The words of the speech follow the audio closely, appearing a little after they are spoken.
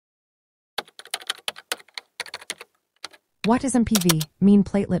What is MPV, mean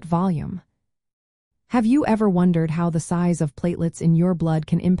platelet volume? Have you ever wondered how the size of platelets in your blood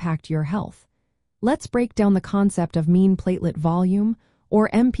can impact your health? Let's break down the concept of mean platelet volume, or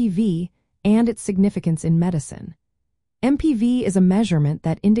MPV, and its significance in medicine. MPV is a measurement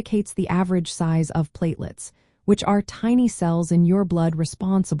that indicates the average size of platelets, which are tiny cells in your blood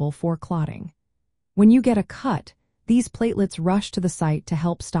responsible for clotting. When you get a cut, these platelets rush to the site to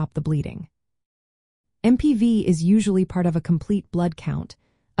help stop the bleeding. MPV is usually part of a complete blood count,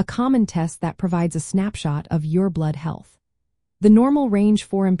 a common test that provides a snapshot of your blood health. The normal range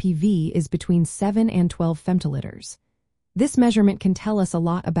for MPV is between 7 and 12 femtoliters. This measurement can tell us a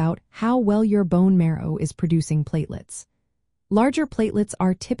lot about how well your bone marrow is producing platelets. Larger platelets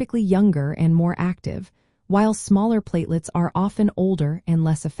are typically younger and more active, while smaller platelets are often older and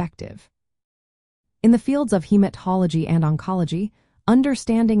less effective. In the fields of hematology and oncology,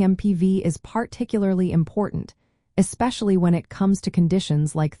 understanding MPV is particularly important, especially when it comes to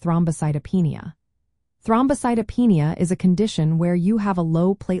conditions like thrombocytopenia. Thrombocytopenia is a condition where you have a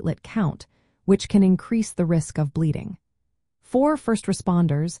low platelet count, which can increase the risk of bleeding. For first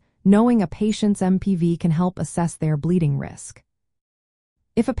responders, knowing a patient's MPV can help assess their bleeding risk.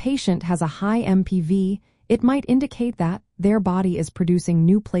 If a patient has a high MPV, it might indicate that their body is producing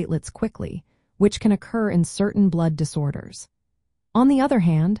new platelets quickly, which can occur in certain blood disorders. On the other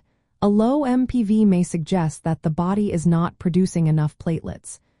hand, a low MPV may suggest that the body is not producing enough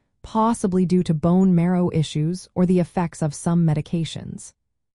platelets, possibly due to bone marrow issues or the effects of some medications.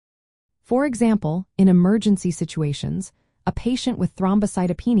 For example, in emergency situations, a patient with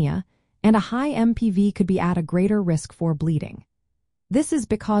thrombocytopenia and a high MPV could be at a greater risk for bleeding. This is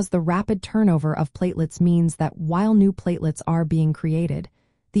because the rapid turnover of platelets means that while new platelets are being created,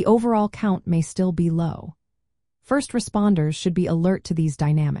 the overall count may still be low. First responders should be alert to these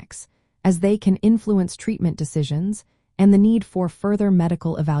dynamics, as they can influence treatment decisions and the need for further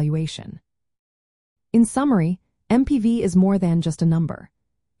medical evaluation. In summary, MPV is more than just a number.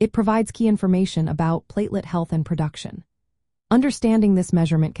 It provides key information about platelet health and production. Understanding this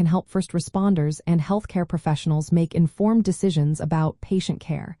measurement can help first responders and healthcare professionals make informed decisions about patient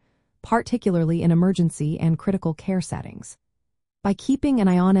care, particularly in emergency and critical care settings. By keeping an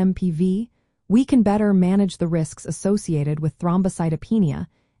eye on MPV, we can better manage the risks associated with thrombocytopenia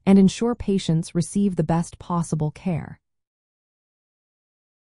and ensure patients receive the best possible care.